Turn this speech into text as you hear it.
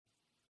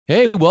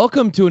Hey,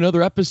 welcome to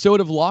another episode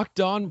of Locked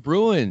On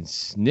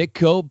Bruins. Nick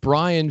Cope,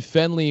 Brian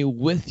Fenley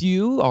with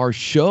you. Our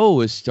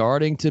show is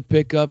starting to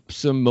pick up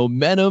some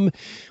momentum.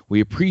 We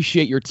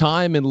appreciate your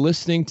time and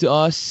listening to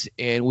us,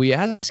 and we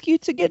ask you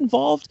to get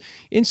involved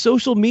in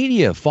social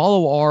media.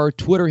 Follow our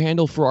Twitter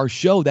handle for our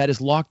show. That is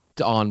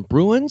Locked On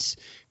Bruins.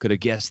 Could have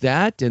guessed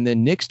that. And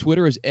then Nick's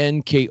Twitter is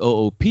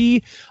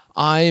NKOOP.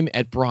 I'm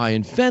at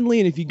Brian Fenley,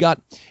 and if you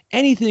got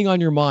anything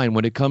on your mind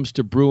when it comes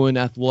to Bruin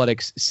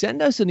athletics,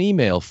 send us an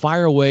email.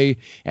 Fire away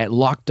at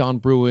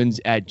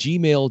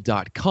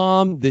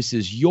lockedonbruins@gmail.com. This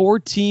is your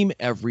team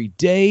every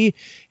day,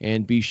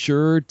 and be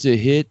sure to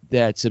hit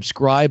that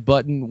subscribe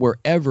button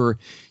wherever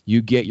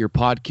you get your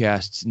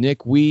podcasts.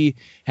 Nick, we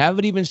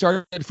haven't even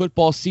started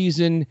football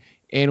season,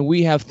 and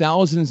we have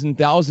thousands and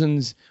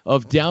thousands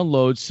of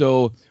downloads,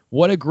 so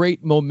what a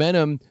great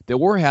momentum that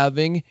we're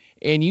having.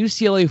 And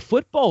UCLA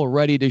football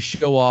ready to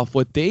show off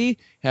what they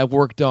have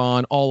worked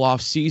on all off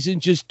season,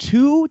 just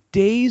 2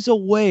 days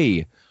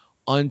away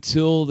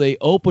until they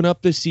open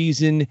up the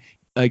season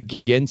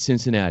against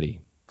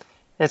Cincinnati.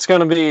 It's going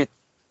to be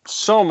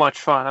so much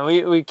fun.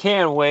 We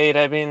can't wait.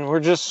 I mean, we're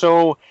just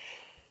so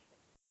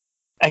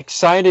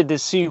excited to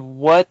see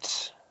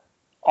what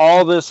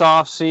all this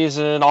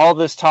offseason, all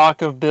this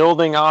talk of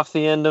building off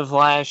the end of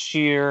last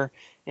year,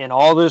 and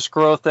all this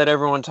growth that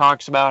everyone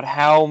talks about,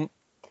 how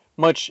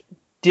much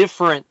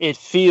different it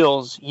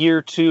feels year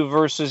two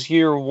versus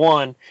year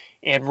one,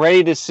 and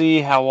ready to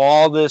see how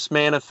all this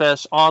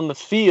manifests on the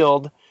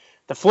field.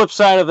 The flip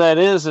side of that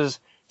is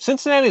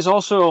Cincinnati is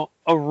also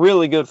a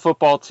really good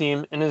football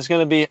team and is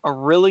going to be a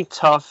really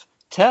tough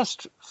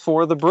test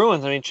for the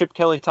Bruins. I mean, Chip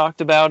Kelly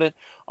talked about it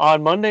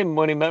on Monday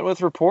when he met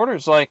with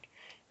reporters. Like,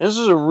 this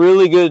is a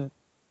really good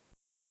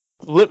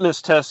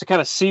litmus test to kind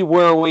of see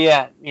where we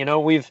at. You know,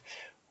 we've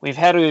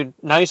had a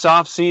nice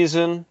off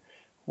season.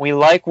 We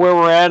like where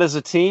we're at as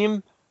a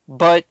team,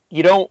 but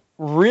you don't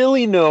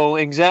really know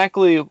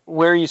exactly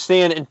where you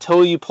stand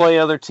until you play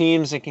other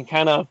teams and can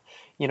kind of,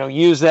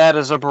 use that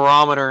as a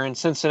barometer. And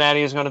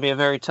Cincinnati is going to be a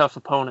very tough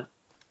opponent.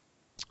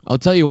 I'll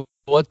tell you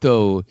what,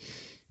 though.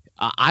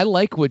 I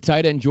like what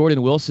tight end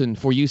Jordan Wilson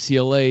for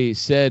UCLA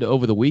said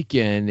over the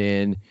weekend.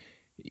 And,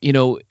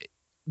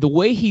 the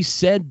way he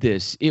said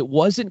this, it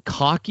wasn't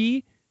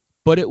cocky,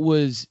 but it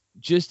was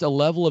just a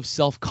level of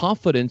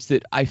self-confidence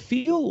that I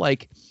feel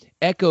like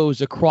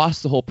echoes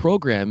across the whole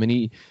program. And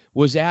he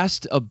was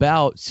asked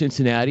about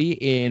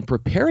Cincinnati and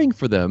preparing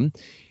for them.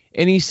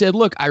 And he said,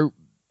 look, I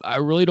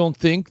really don't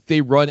think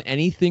they run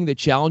anything that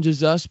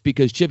challenges us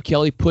because Chip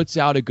Kelly puts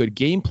out a good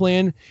game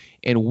plan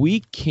and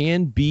we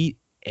can beat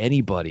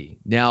anybody.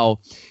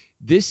 Now,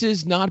 this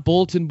is not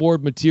bulletin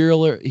board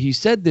material. He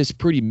said this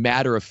pretty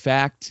matter of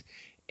fact.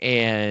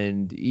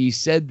 And he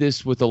said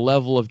this with a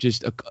level of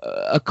just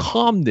a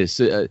calmness.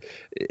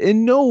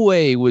 In no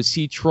way was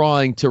he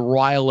trying to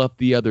rile up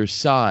the other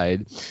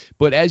side.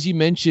 But as you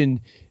mentioned,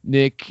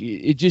 Nick,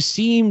 it just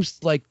seems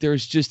like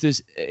there's just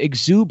this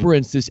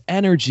exuberance, this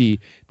energy,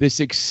 this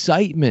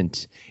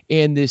excitement,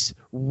 and this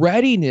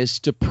readiness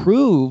to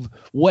prove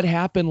what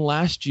happened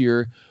last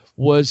year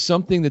was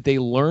something that they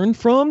learned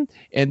from,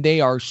 and they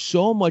are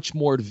so much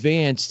more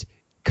advanced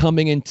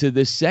coming into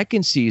the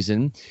second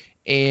season.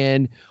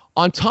 And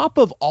on top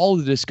of all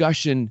the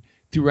discussion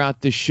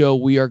throughout the show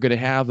we are going to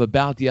have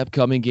about the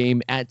upcoming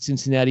game at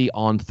Cincinnati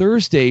on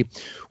Thursday,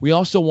 we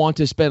also want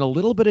to spend a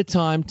little bit of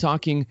time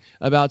talking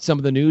about some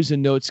of the news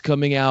and notes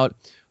coming out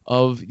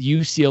of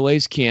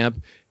UCLA's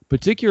camp,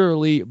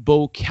 particularly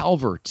Bo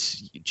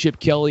Calvert.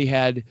 Chip Kelly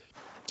had,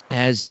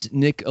 as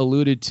Nick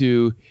alluded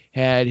to,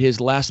 had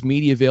his last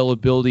media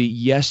availability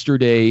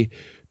yesterday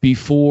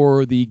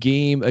before the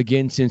game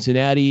against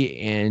Cincinnati,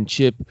 and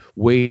Chip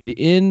weighed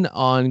in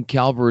on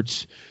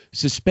Calvert's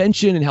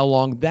suspension and how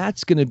long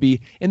that's going to be.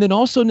 And then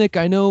also, Nick,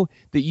 I know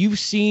that you've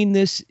seen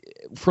this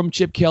from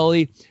Chip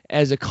Kelly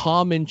as a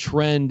common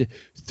trend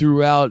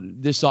throughout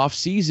this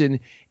offseason,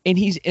 and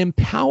he's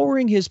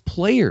empowering his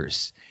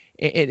players.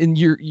 And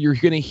you're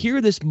going to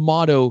hear this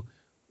motto,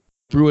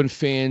 Bruin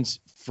fans,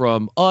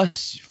 from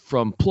us,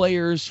 from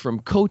players, from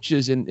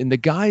coaches, and the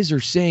guys are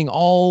saying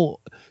all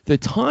the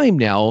time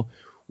now,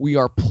 we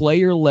are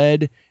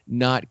player-led,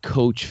 not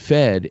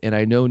coach-fed. And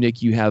I know,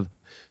 Nick, you have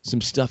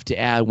some stuff to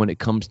add when it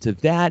comes to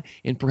that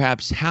and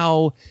perhaps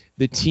how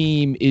the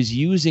team is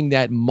using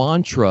that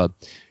mantra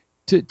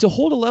to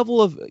hold a level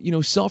of,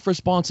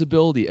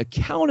 self-responsibility,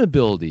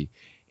 accountability,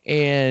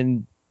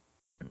 and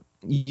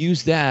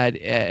use that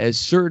as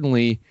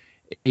certainly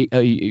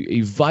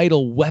a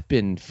vital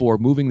weapon for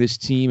moving this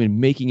team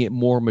and making it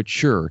more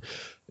mature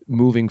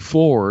moving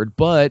forward.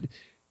 But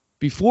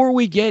before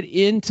we get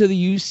into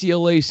the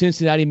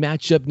UCLA-Cincinnati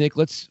matchup, Nick,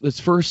 let's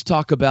first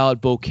talk about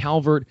Bo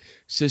Calvert,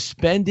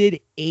 suspended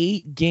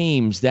 8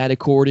 games. That,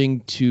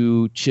 according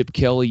to Chip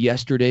Kelly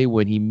yesterday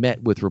when he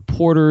met with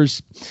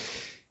reporters.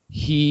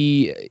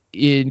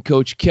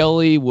 Coach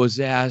Kelly was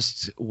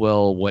asked,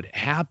 well, what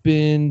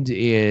happened?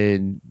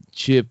 And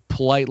Chip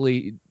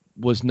politely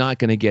was not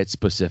going to get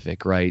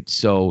specific, right?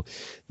 So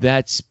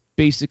that's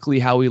basically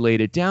how he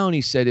laid it down.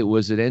 He said it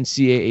was an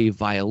NCAA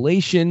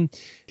violation.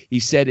 He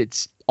said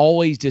it's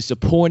always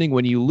disappointing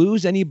when you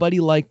lose anybody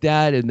like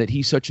that, and that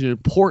he's such an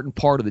important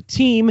part of the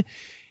team,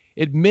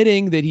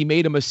 admitting that he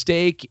made a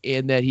mistake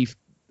and that he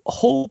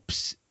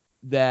hopes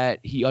that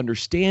he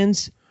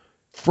understands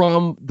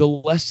from the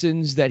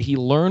lessons that he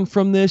learned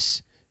from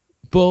this,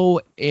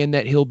 Bo, and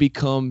that he'll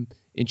become,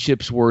 in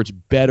Chip's words,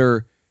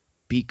 better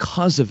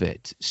because of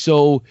it.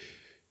 So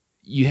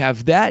you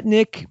have that,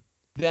 Nick,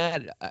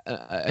 that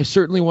I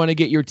certainly want to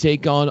get your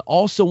take on.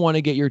 Also want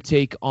to get your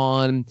take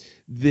on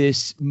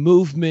this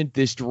movement,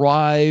 this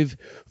drive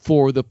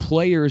for the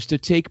players to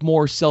take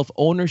more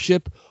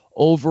self-ownership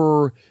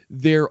over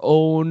their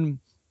own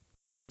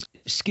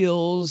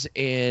skills,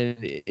 and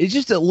it's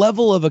just a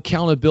level of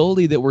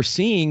accountability that we're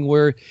seeing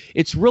where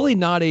it's really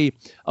not a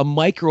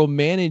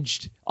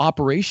micromanaged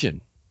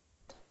operation.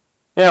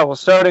 Yeah, well,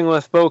 starting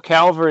with Bo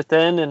Calvert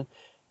then, and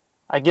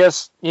I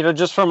guess,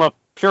 just from a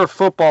pure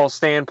football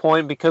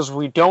standpoint, because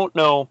we don't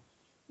know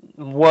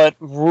what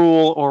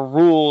rule or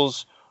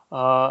rules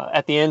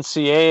at the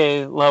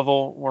NCAA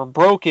level were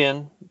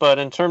broken, but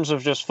in terms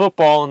of just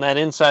football and that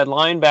inside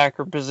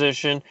linebacker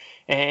position,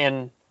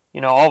 and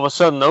all of a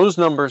sudden those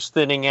numbers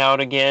thinning out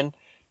again,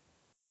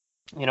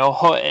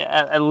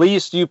 at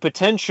least you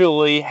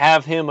potentially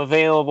have him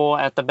available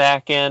at the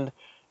back end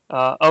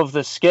of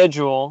the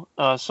schedule.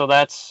 So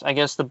that's, I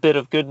guess, the bit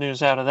of good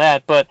news out of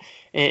that. But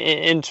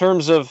in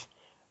terms of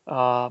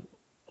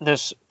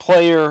this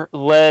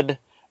player-led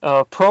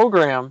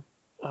program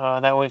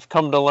that we've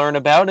come to learn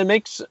about, it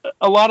makes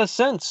a lot of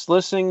sense.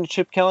 Listening to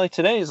Chip Kelly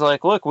today is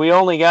like, look, we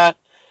only got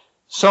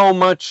so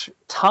much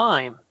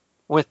time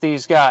with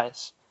these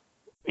guys.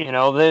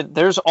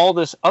 There's all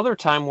this other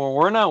time where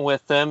we're not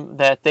with them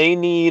that they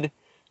need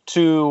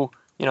to,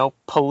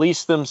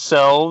 police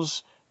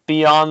themselves,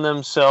 be on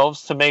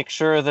themselves to make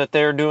sure that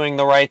they're doing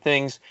the right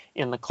things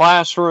in the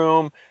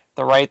classroom,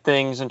 the right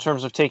things in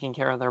terms of taking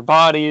care of their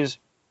bodies,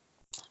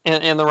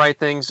 and the right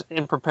things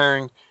in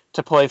preparing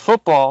to play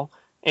football.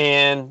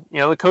 And,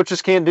 the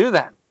coaches can't do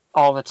that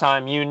all the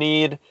time. You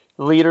need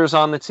leaders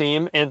on the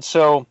team. And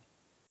so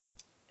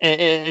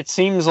it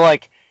seems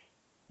like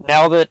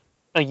now that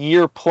a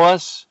year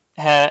plus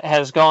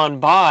has gone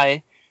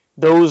by,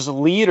 those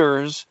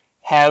leaders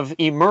have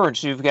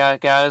emerged. You've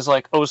got guys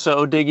like Osa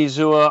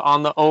Odigizua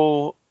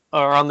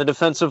on the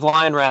defensive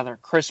line,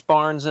 Chris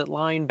Barnes at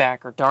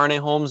linebacker, Darnay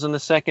Holmes in the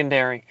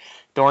secondary,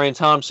 Dorian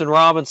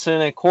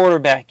Thompson-Robinson at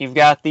quarterback. You've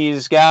got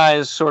these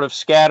guys sort of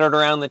scattered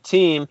around the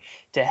team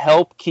to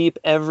help keep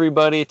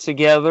everybody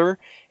together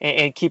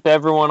and keep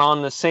everyone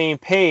on the same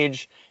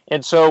page.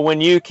 And so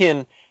when you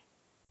can,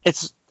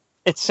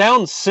 it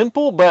sounds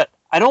simple, but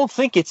I don't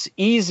think it's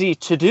easy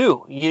to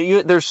do.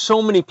 There's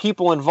so many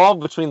people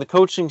involved between the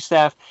coaching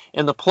staff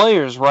and the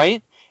players,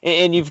 right?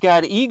 And you've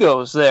got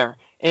egos there.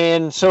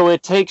 And so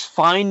it takes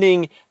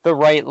finding the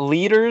right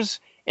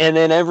leaders and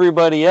then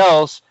everybody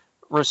else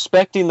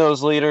respecting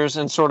those leaders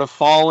and sort of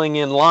falling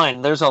in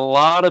line. There's a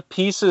lot of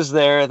pieces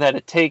there that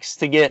it takes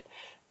to get,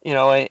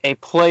 a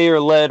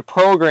player-led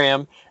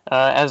program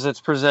as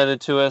it's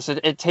presented to us.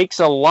 It takes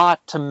a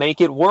lot to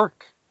make it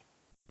work.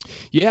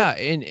 Yeah,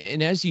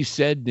 and as you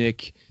said,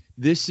 Nick,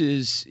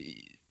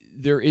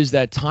 there is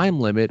that time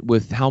limit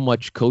with how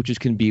much coaches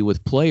can be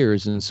with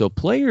players. And so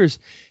players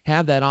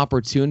have that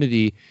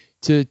opportunity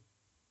to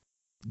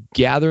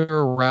gather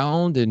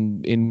around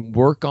and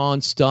work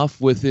on stuff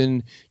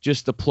within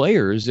just the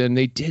players. And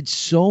they did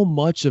so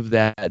much of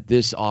that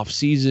this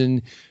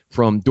offseason,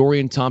 from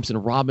Dorian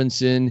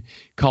Thompson-Robinson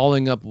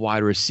calling up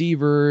wide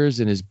receivers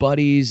and his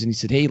buddies. And he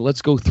said, hey,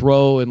 let's go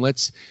throw and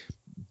let's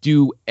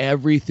do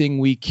everything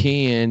we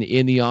can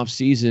in the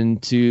offseason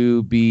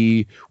to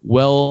be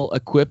well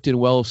equipped and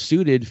well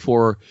suited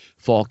for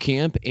fall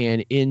camp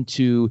and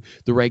into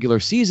the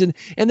regular season.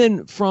 And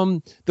then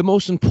from the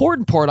most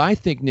important part, I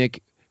think,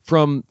 Nick,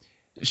 from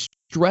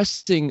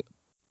stressing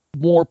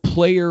more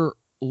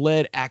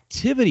player-led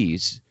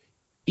activities,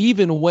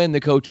 even when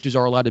the coaches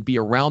are allowed to be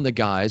around the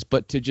guys,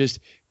 but to just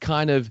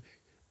kind of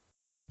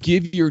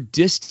give your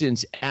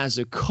distance as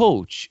a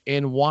coach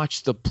and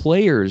watch the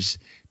players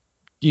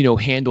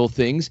handle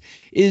things,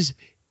 is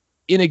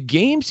in a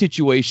game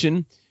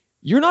situation,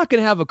 you're not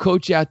going to have a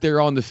coach out there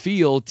on the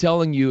field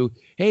telling you,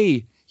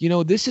 hey,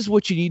 this is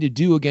what you need to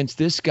do against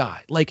this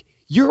guy. Like,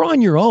 you're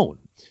on your own.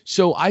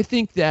 So I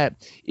think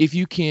that if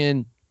you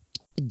can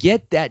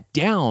get that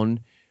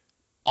down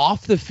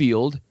off the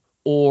field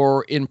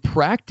or in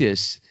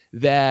practice,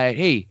 that,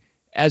 hey,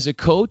 as a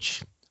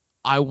coach,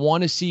 I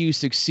want to see you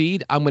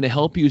succeed. I'm going to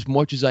help you as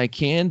much as I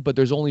can, but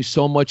there's only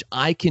so much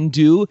I can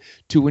do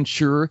to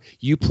ensure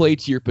you play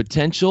to your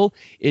potential.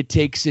 It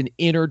takes an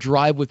inner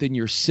drive within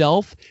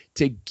yourself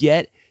to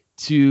get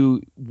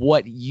to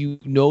what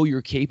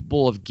you're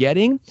capable of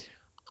getting.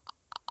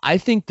 I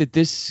think that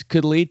this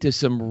could lead to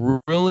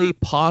some really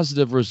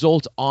positive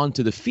results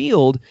onto the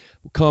field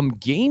come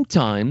game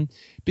time,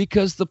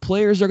 because the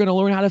players are going to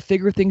learn how to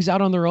figure things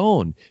out on their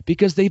own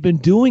because they've been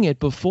doing it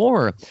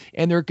before,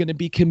 and they're going to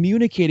be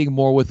communicating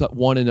more with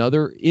one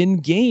another in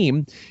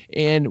game.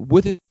 And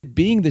with it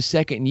being the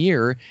second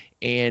year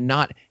and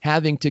not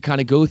having to kind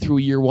of go through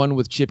year one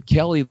with Chip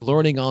Kelly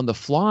learning on the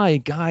fly,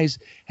 guys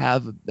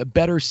have a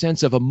better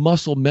sense of a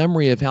muscle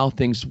memory of how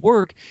things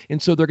work.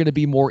 And so they're going to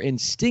be more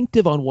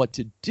instinctive on what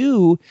to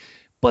do,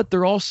 but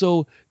they're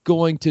also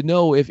going to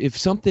know if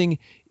something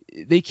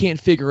they can't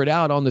figure it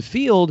out on the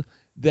field,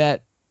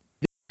 that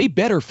they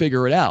better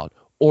figure it out,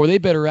 or they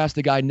better ask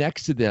the guy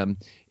next to them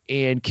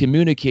and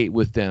communicate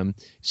with them.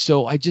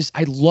 So I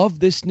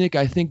love this, Nick.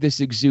 I think this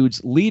exudes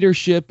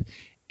leadership,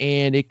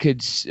 and it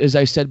could, as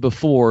I said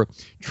before,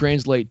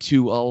 translate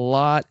to a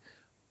lot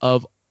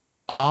of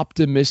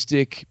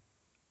optimistic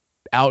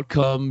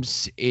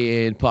outcomes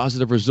and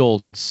positive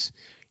results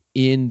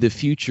in the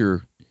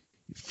future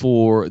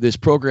for this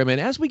program.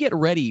 And as we get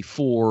ready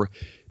for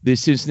the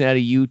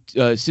Cincinnati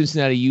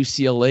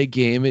UCLA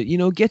game,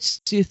 it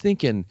gets you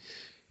thinking,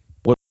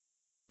 what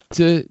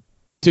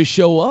to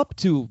show up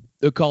to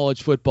a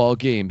college football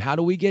game? How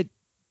do we get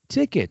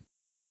tickets?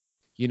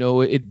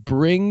 It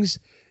brings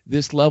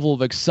this level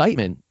of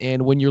excitement.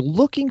 And when you're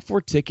looking for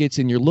tickets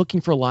and you're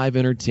looking for live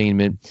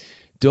entertainment,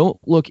 don't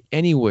look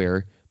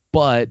anywhere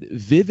but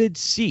Vivid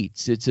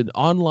Seats. It's an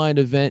online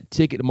event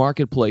ticket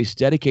marketplace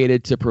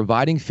dedicated to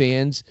providing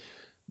fans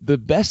the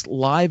best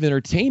live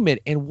entertainment.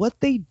 And what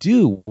they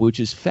do, which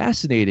is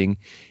fascinating,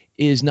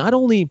 is not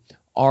only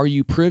are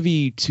you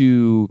privy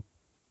to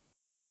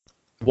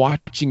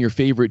watching your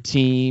favorite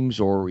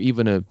teams or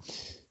even a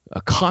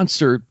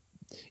concert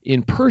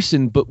in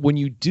person, but when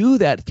you do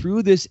that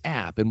through this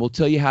app, and we'll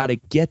tell you how to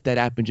get that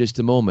app in just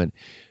a moment,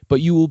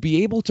 but you will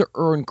be able to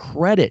earn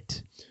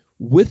credit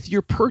with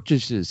your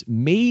purchases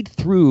made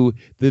through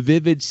the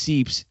Vivid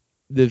Seats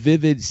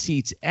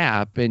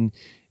app, and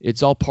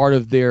it's all part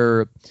of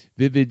their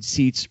Vivid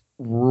Seats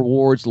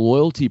Rewards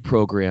loyalty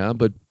program.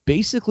 But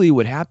basically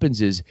what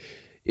happens is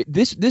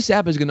this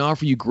app is going to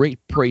offer you great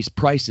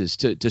prices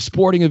to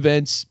sporting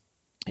events,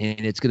 and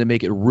it's going to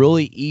make it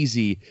really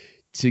easy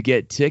to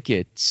get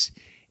tickets.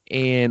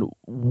 And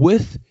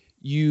with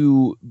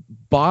you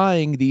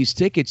buying these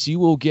tickets, you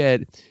will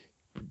get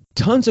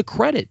tons of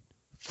credit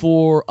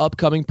for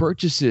upcoming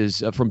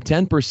purchases, from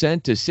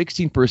 10% to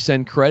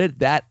 16% credit,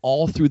 that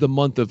all through the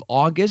month of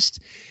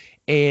August.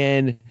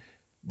 And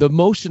the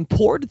most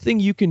important thing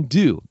you can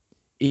do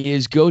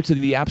is go to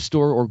the App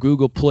Store or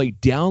Google Play,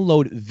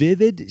 download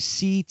Vivid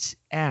Seats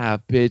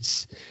app.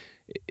 It's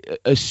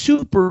a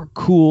super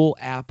cool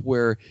app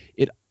where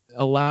it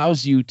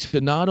allows you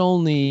to not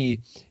only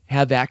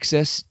have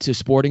access to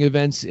sporting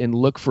events and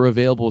look for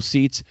available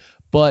seats,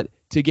 but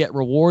to get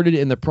rewarded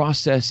in the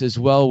process as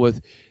well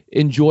with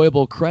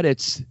enjoyable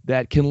credits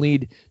that can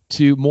lead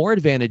to more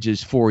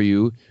advantages for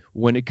you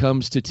when it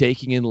comes to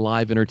taking in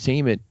live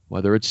entertainment,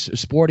 whether it's a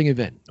sporting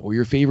event or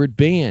your favorite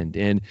band.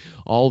 And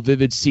all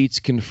Vivid Seats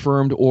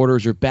confirmed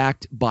orders are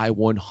backed by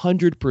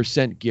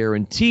 100%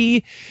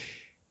 guarantee.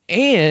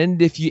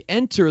 And if you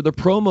enter the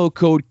promo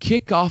code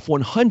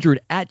KICKOFF100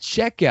 at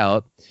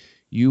checkout,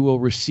 you will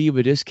receive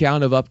a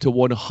discount of up to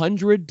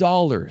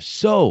 $100.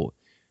 So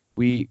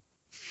we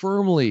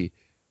firmly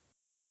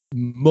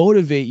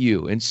motivate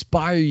you,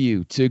 inspire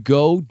you to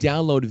go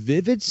download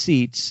Vivid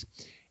Seats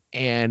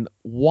and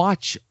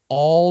watch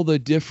all the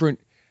different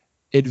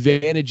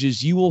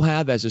advantages you will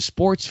have as a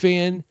sports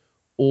fan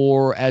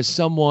or as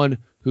someone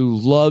who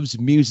loves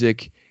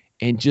music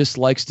and just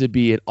likes to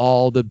be at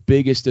all the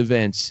biggest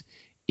events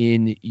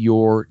in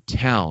your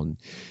town.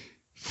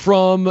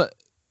 From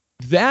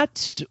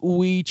that,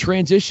 we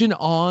transition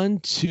on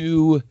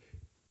to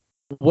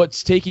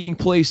what's taking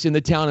place in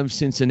the town of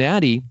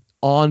Cincinnati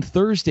on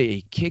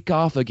Thursday.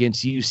 Kickoff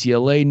against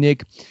UCLA,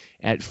 Nick,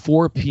 at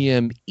 4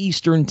 p.m.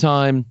 Eastern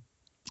time.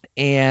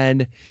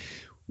 And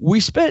we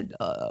spent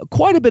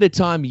quite a bit of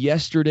time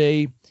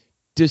yesterday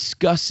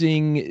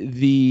discussing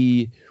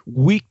the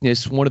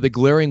weakness, one of the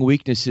glaring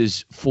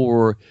weaknesses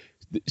for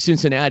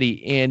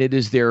Cincinnati, and it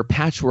is their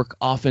patchwork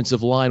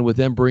offensive line, with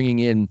them bringing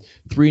in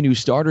 3 new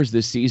starters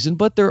this season.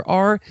 But there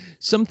are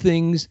some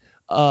things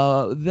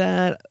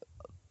that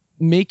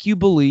make you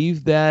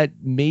believe that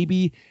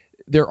maybe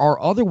there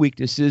are other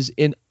weaknesses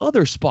in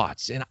other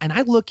spots. And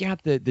I look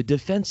at the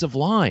defensive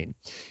line.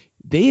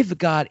 They've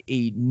got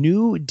a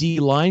new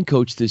D-line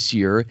coach this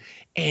year,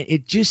 and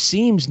it just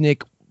seems,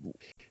 Nick,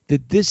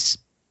 that this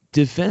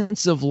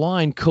defensive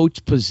line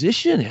coach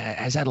position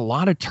has had a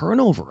lot of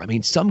turnover. I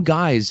mean, some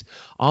guys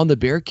on the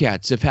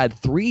Bearcats have had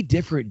 3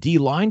 different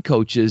D-line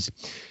coaches,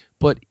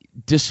 but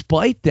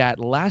despite that,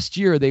 last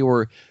year they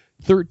were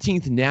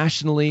 13th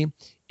nationally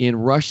in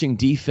rushing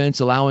defense,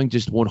 allowing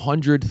just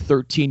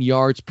 113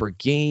 yards per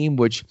game,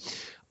 which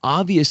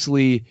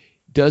obviously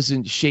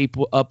doesn't shape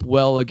up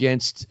well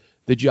against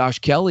the Josh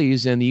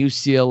Kellys and the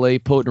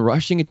UCLA potent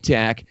rushing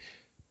attack.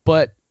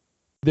 But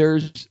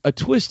there's a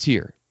twist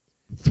here.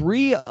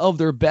 3 of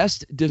their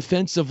best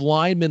defensive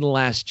linemen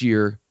last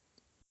year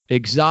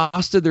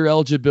exhausted their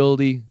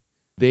eligibility.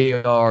 They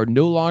are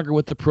no longer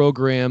with the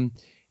program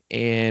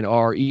and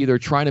are either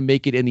trying to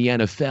make it in the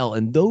NFL.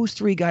 And those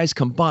 3 guys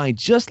combined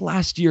just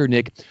last year,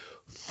 Nick,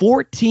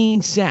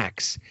 14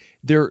 sacks.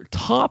 Their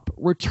top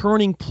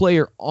returning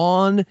player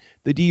on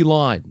the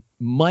D-line,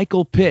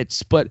 Michael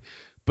Pitts. But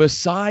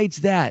besides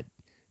that,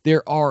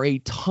 there are a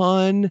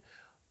ton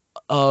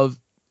of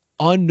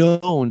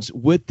unknowns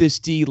with this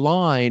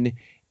D-line,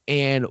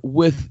 and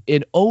with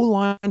an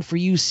O-line for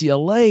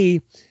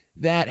UCLA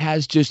that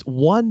has just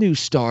one new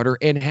starter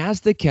and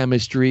has the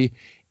chemistry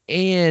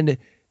and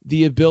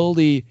the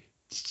ability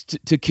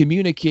to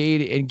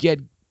communicate and get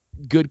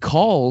good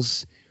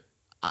calls.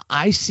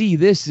 I see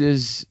this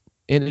as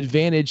an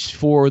advantage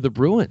for the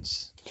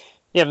Bruins.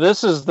 Yeah,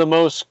 this is the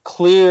most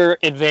clear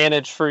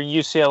advantage for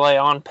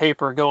UCLA on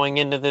paper going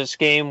into this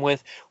game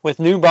with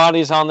new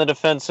bodies on the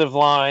defensive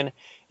line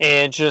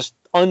and just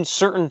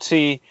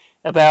uncertainty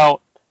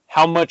about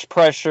how much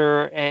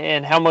pressure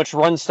and how much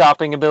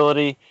run-stopping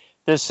ability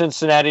this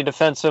Cincinnati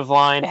defensive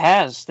line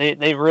has.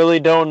 They really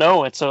don't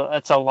know. It's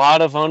a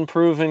lot of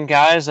unproven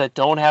guys that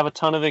don't have a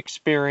ton of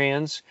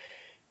experience.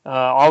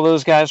 All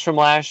those guys from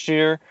last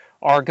year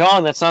are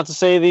gone. That's not to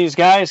say these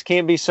guys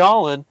can't be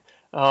solid,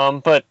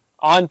 but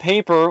on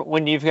paper,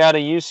 when you've got a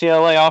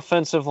UCLA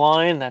offensive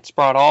line that's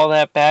brought all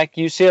that back,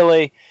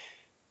 UCLA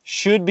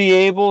should be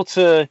able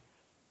to,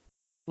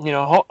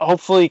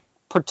 hopefully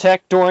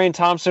protect Dorian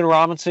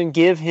Thompson-Robinson,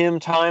 give him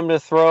time to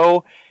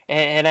throw,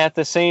 and at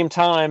the same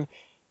time,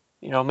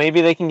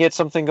 maybe they can get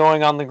something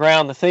going on the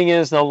ground. The thing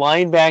is, the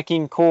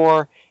linebacking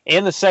core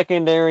and the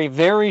secondary,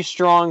 very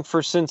strong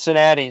for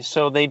Cincinnati.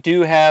 So they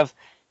do have,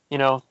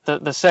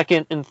 the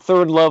second and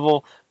third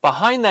level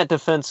behind that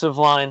defensive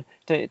line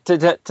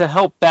to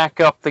help back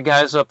up the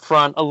guys up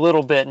front a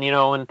little bit.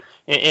 And,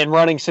 in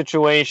running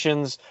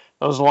situations,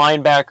 those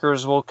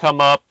linebackers will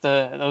come up,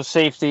 those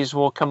safeties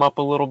will come up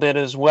a little bit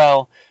as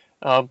well.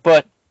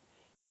 But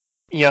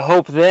you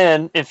hope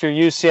then, if you're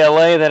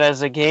UCLA, that as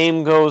the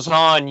game goes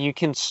on, you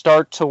can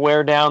start to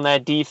wear down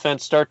that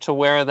defense, start to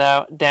wear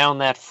down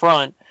that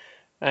front.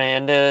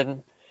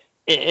 And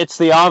it's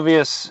the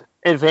obvious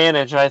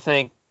advantage, I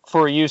think,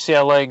 for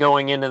UCLA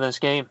going into this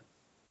game.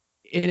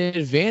 An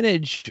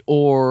advantage,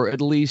 or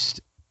at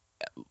least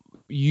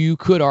you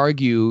could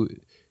argue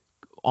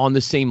on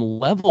the same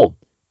level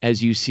as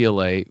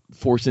UCLA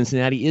for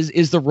Cincinnati,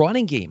 is the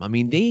running game. I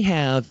mean, they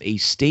have a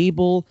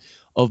stable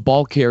of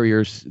ball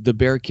carriers, the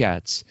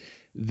Bearcats,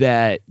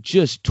 that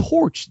just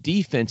torched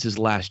defenses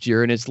last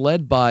year, and it's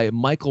led by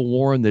Michael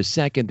Warren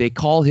II. They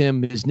call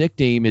him, his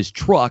nickname is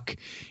Truck,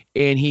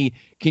 and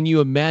can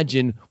you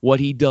imagine what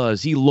he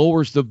does? He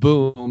lowers the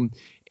boom,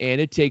 and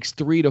it takes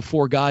 3 to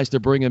 4 guys to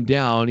bring him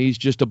down. He's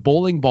just a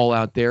bowling ball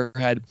out there,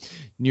 had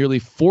nearly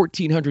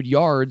 1,400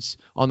 yards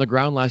on the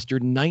ground last year,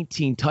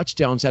 19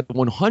 touchdowns, had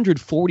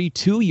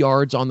 142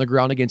 yards on the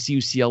ground against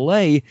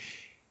UCLA,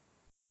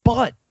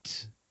 but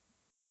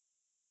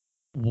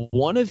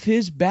one of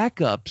his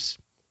backups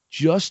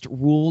just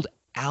ruled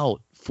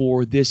out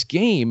for this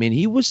game, and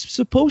he was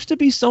supposed to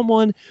be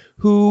someone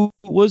who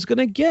was going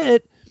to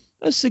get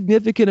a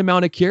significant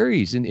amount of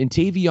carries in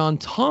Tavion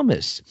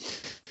Thomas.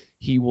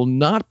 He will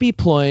not be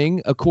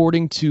playing,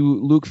 according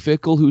to Luke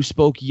Fickell, who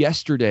spoke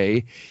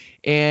yesterday,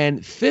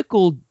 and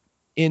Fickell,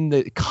 in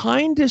the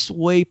kindest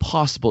way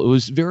possible, it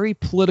was very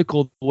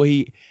political the way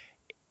he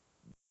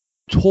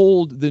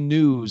told the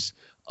news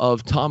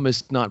of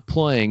Thomas not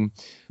playing,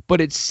 but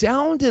it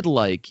sounded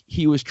like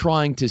he was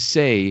trying to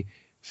say,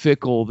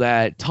 Fickell,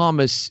 that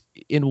Thomas,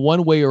 in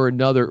one way or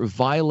another,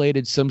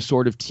 violated some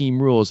sort of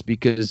team rules,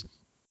 because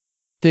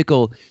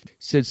Fickell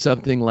said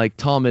something like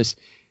Thomas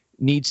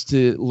needs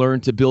to learn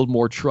to build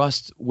more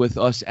trust with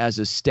us as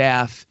a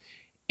staff.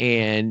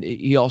 And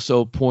he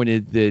also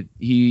pointed that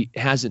he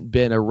hasn't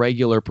been a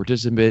regular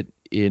participant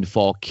in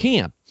fall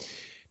camp.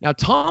 Now,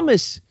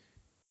 Thomas,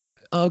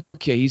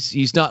 okay,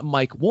 he's not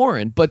Mike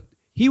Warren, but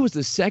he was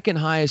the second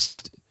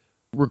highest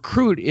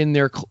recruit in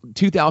their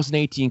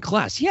 2018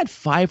 class. He had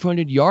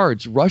 500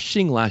 yards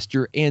rushing last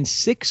year and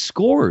 6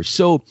 scores.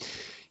 So,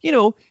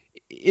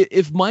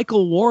 if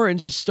Michael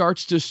Warren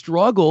starts to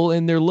struggle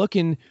and they're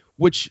looking,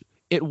 which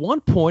at one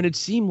point it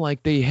seemed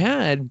like they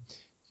had,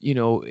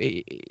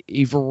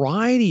 a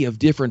variety of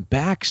different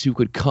backs who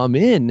could come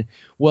in.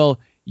 Well,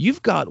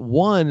 you've got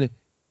one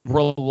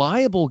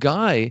reliable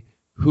guy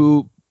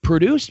who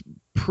produced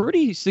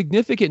pretty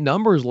significant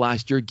numbers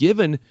last year,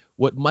 given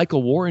what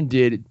Michael Warren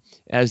did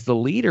as the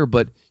leader,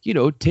 but,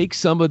 take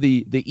some of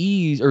the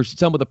ease or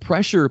some of the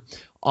pressure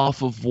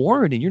off of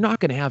Warren, and you're not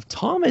going to have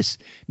Thomas.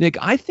 Nick,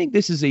 I think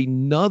this is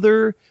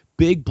another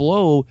big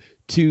blow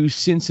to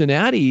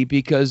Cincinnati,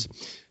 because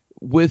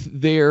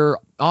with their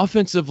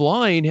offensive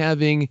line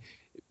having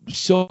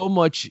so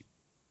much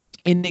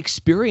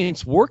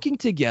inexperience working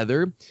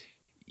together,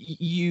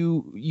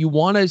 you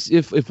want to,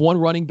 if one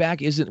running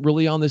back isn't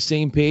really on the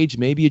same page,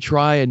 maybe you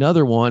try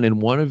another one,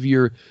 and one of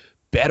your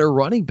better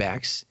running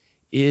backs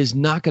is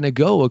not going to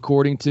go,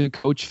 according to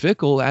Coach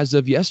Fickell as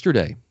of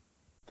yesterday.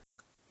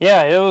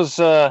 Yeah,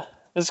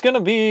 it's going to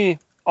be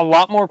a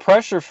lot more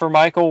pressure for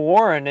Michael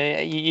Warren.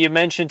 You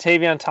mentioned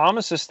Tavion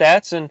Thomas's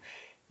stats, and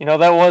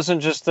that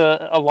wasn't just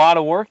a lot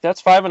of work.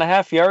 That's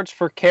 5.5 yards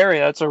per carry.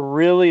 That's a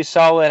really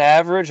solid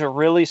average, a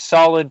really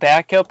solid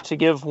backup to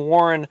give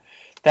Warren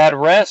that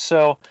rest.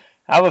 So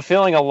I have a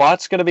feeling a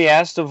lot's going to be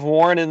asked of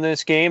Warren in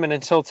this game, and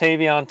until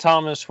Tavion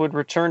Thomas would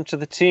return to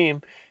the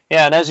team.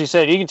 Yeah, and as you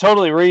said, you can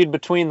totally read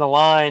between the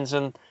lines,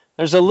 and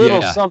there's a Yeah.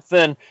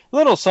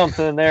 little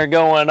something there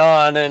going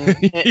on, and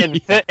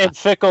Yeah. and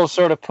Fickle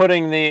sort of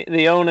putting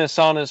the onus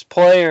on his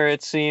player,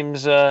 it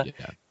seems, Yeah.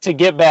 to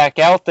get back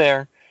out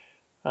there.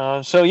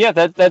 So yeah,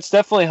 that's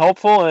definitely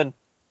helpful. And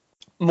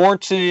more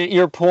to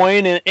your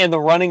point, in the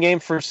running game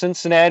for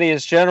Cincinnati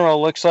as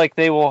general, looks like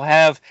they will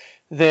have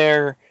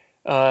their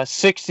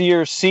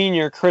sixth-year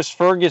senior Chris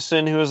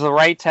Ferguson, who was the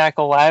right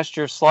tackle last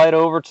year, slide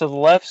over to the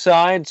left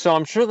side. So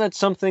I'm sure that's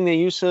something the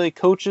UCLA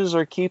coaches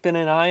are keeping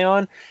an eye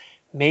on.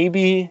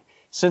 Maybe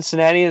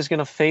Cincinnati is going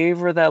to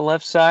favor that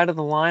left side of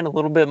the line a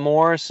little bit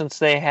more since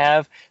they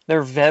have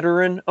their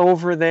veteran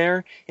over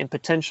there, and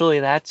potentially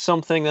that's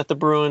something that the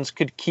Bruins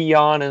could key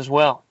on as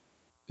well.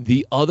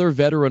 The other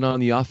veteran on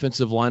the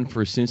offensive line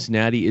for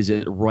Cincinnati is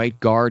at right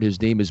guard.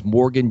 His name is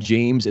Morgan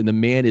James, and the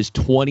man is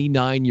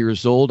 29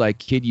 years old. I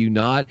kid you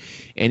not.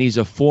 And he's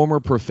a former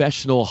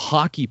professional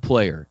hockey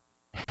player.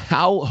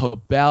 How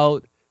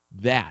about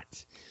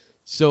that?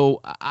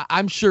 So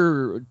I'm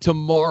sure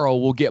tomorrow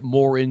we'll get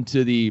more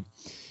into the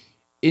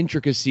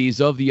intricacies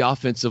of the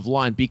offensive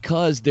line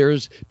because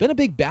there's been a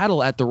big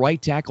battle at the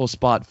right tackle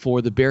spot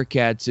for the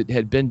Bearcats. It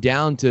had been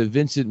down to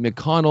Vincent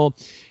McConnell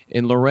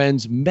and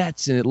Lorenz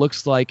Metz, and it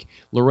looks like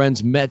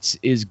Lorenz Metz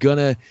is going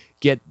to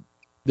get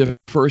the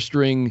first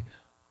ring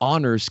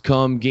honors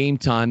come game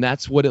time.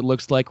 That's what it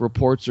looks like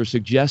reports are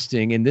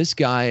suggesting. And this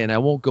guy, and I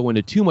won't go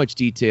into too much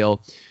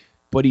detail,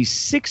 but he's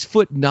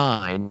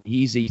 6'9".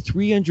 He's a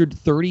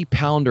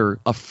 330-pounder,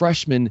 a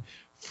freshman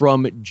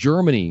from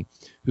Germany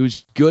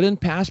who's good in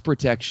pass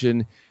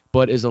protection,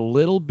 but is a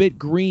little bit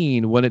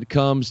green when it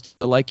comes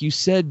to, like you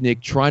said,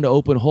 Nick, trying to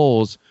open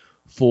holes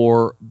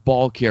for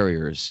ball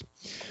carriers.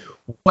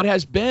 What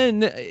has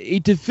been a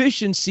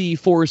deficiency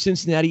for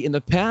Cincinnati in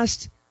the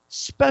past,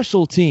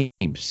 special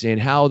teams, and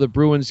how the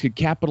Bruins could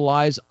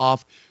capitalize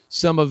off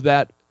some of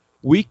that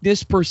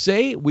weakness per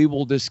se, we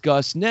will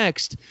discuss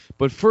next.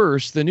 But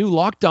first, the new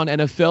Locked On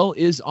NFL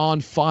is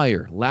on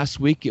fire. Last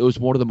week, it was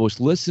one of the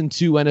most listened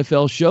to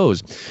NFL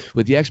shows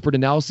with the expert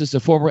analysis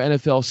of former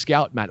NFL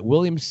scout Matt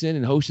Williamson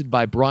and hosted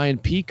by Brian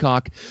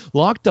Peacock.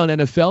 Locked On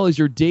NFL is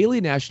your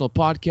daily national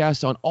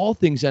podcast on all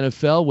things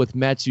NFL with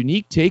Matt's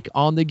unique take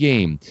on the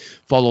game.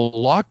 Follow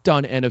Locked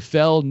On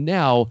NFL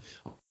now,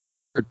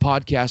 your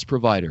podcast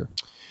provider.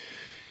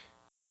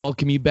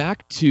 Welcome you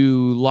back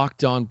to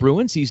Locked On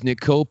Bruins. He's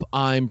Nick Cope.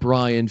 I'm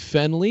Brian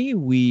Fenley.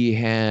 We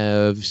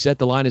have set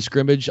the line of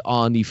scrimmage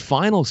on the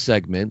final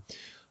segment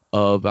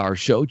of our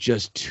show,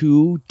 just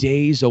 2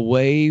 days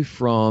away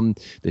from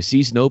the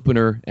season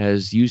opener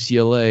as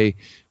UCLA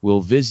will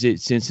visit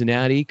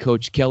Cincinnati.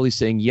 Coach Kelly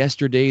saying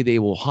yesterday they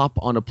will hop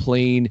on a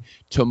plane.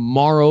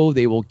 Tomorrow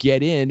they will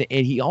get in.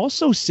 And he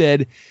also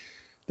said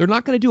they're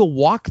not going to do a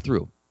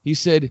walkthrough. He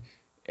said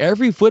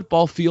every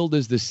football field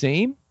is the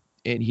same.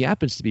 And he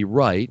happens to be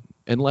right,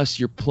 unless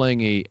you're playing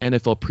a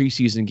NFL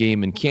preseason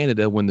game in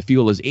Canada when the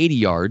field is 80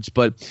 yards.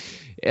 But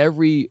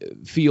every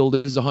field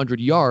is 100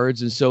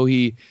 yards. And so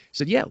he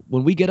said, yeah,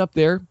 when we get up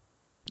there,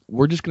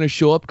 we're just going to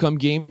show up come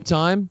game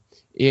time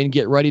and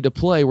get ready to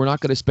play. We're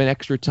not going to spend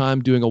extra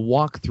time doing a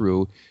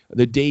walkthrough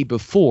the day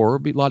before.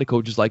 A lot of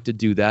coaches like to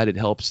do that. It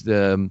helps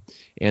them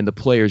and the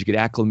players get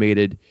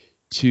acclimated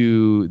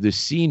to the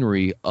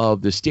scenery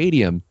of the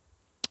stadium.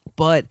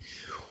 But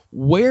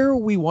where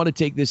we want to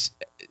take this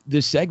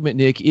segment,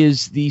 Nick,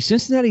 is the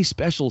Cincinnati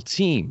special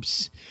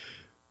teams.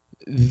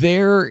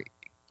 Their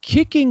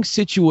kicking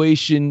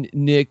situation,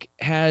 Nick,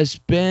 has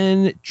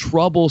been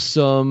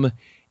troublesome,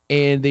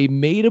 and they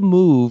made a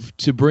move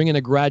to bring in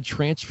a grad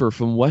transfer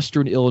from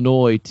Western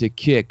Illinois to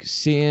kick,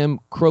 Sam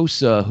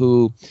Crosa,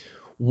 who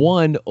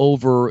won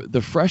over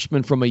the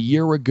freshman from a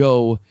year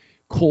ago,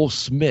 Cole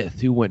Smith,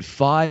 who went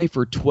 5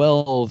 for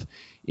 12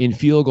 in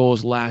field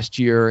goals last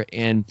year.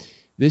 And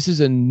this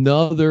is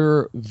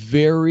another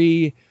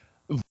very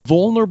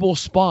vulnerable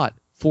spot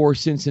for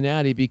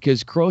Cincinnati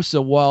because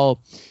Crosa,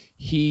 while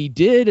he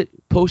did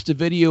post a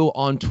video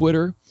on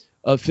Twitter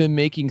of him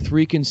making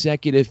 3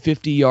 consecutive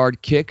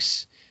 50-yard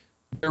kicks,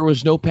 there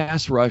was no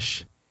pass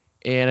rush,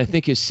 and I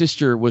think his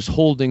sister was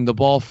holding the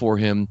ball for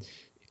him,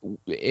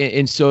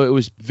 and so it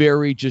was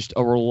very just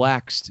a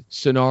relaxed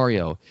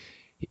scenario.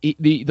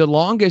 The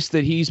longest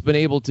that he's been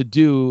able to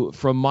do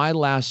from my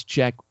last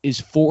check is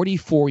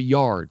 44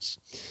 yards.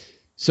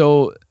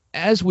 So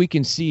as we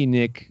can see,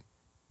 Nick,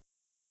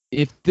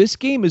 if this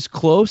game is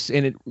close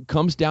and it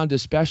comes down to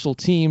special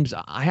teams,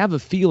 I have a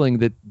feeling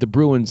that the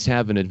Bruins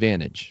have an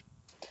advantage.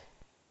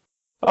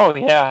 Oh,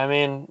 yeah. I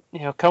mean,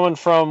 coming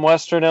from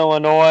Western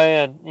Illinois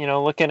and,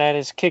 looking at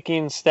his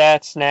kicking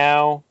stats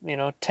now,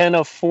 10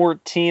 of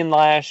 14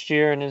 last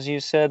year. And as you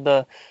said,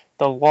 the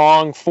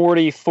long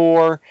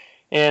 44.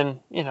 And,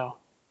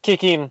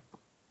 kicking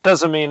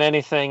doesn't mean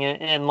anything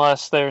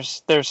unless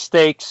there's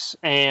stakes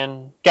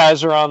and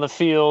guys are on the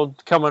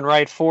field coming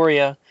right for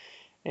you.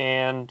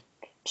 And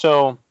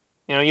so,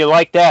 you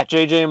like that.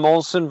 J.J.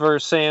 Molson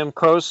versus Sam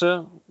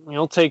Crosa.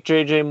 You'll take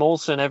J.J.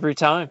 Molson every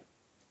time.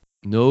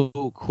 No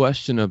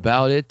question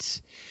about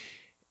it.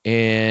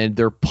 And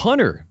their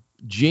punter,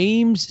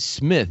 James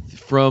Smith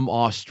from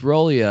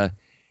Australia,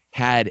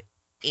 had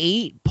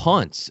 8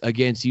 punts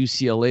against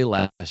UCLA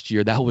last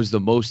year. That was the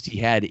most he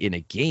had in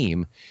a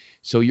game.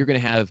 So you're going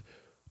to have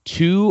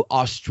 2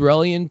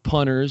 Australian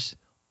punters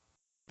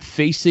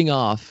facing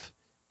off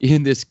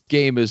in this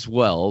game as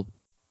well.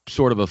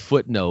 Sort of a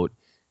footnote,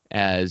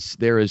 as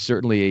there is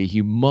certainly a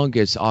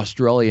humongous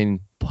Australian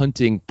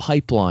punting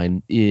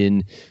pipeline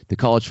in the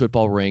college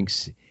football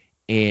ranks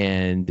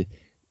and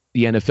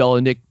the NFL.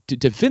 And Nick,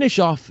 to finish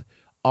off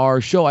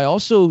our show, I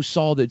also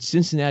saw that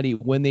Cincinnati,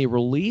 when they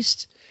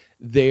released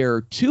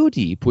their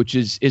 2-deep, which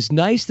is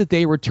nice that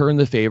they returned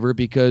the favor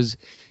because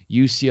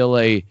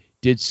UCLA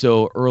did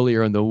so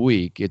earlier in the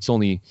week. It's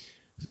only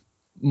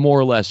more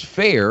or less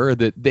fair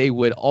that they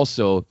would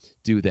also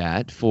do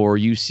that for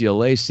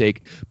UCLA's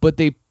sake. But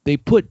they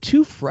put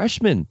 2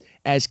 freshmen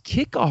as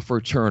kickoff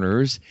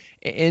returners.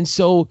 And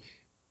so,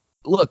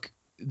 look,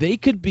 they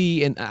could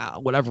be, and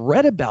what I've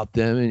read about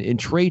them and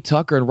Trey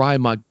Tucker and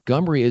Ryan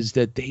Montgomery is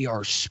that they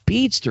are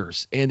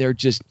speedsters and they're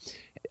just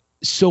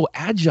so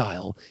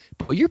agile.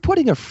 But you're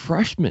putting a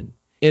freshman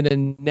in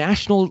a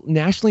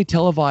nationally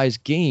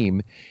televised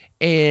game,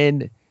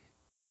 and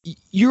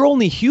you're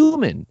only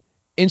human.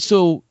 And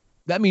so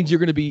that means you're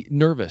going to be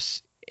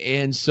nervous.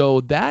 And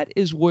so that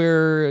is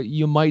where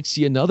you might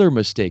see another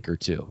mistake or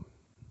two.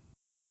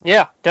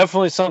 Yeah,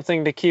 definitely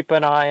something to keep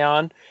an eye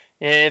on.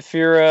 If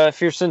you're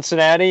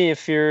Cincinnati,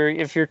 if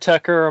you're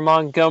Tucker or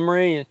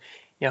Montgomery,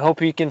 you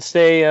hope you can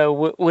stay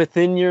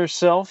within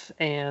yourself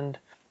and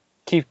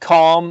keep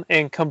calm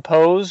and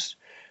composed.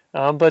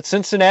 But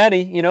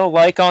Cincinnati,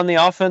 like on the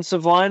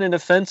offensive line and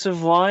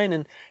defensive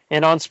line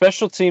and on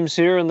special teams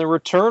here in the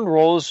return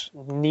roles,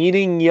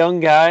 needing young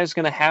guys,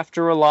 going to have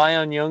to rely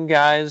on young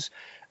guys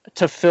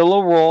to fill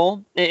a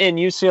role. And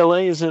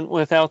UCLA isn't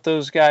without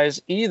those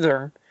guys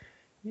either.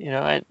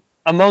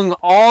 Among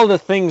all the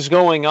things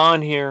going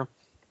on here,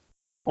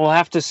 we'll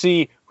have to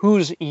see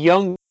whose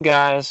young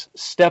guys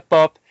step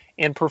up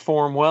and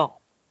perform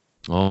well.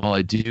 Oh,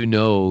 I do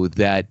know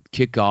that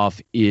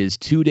kickoff is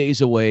 2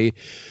 days away,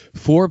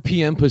 4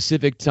 p.m.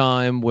 Pacific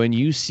time, when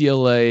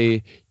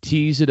UCLA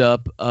tees it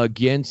up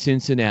against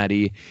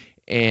Cincinnati.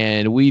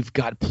 And we've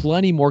got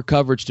plenty more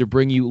coverage to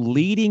bring you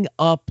leading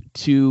up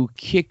to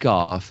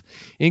kickoff,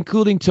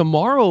 including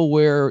tomorrow,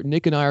 where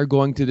Nick and I are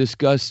going to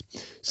discuss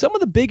some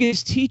of the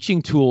biggest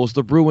teaching tools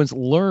the Bruins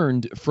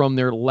learned from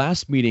their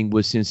last meeting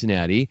with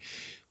Cincinnati.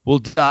 We'll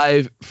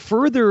dive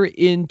further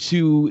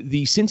into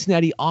the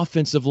Cincinnati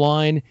offensive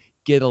line,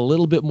 get a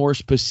little bit more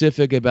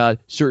specific about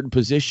certain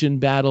position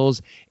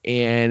battles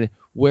and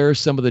where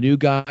some of the new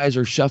guys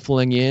are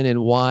shuffling in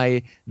and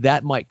why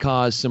that might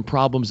cause some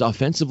problems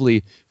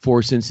offensively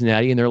for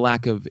Cincinnati and their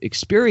lack of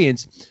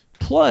experience.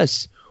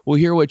 Plus, we'll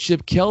hear what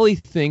Chip Kelly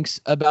thinks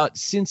about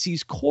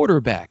Cincy's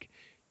quarterback,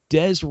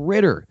 Des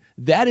Ridder.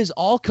 That is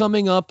all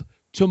coming up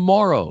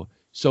tomorrow.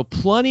 So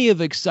plenty of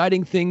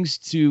exciting things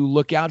to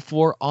look out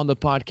for on the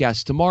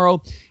podcast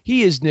tomorrow.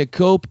 He is Nick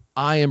Cope.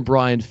 I am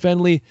Brian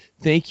Fenley.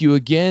 Thank you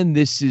again.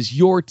 This is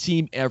your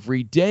team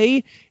every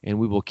day, and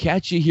we will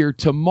catch you here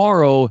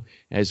tomorrow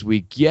as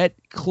we get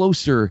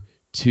closer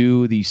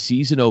to the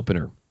season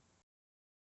opener.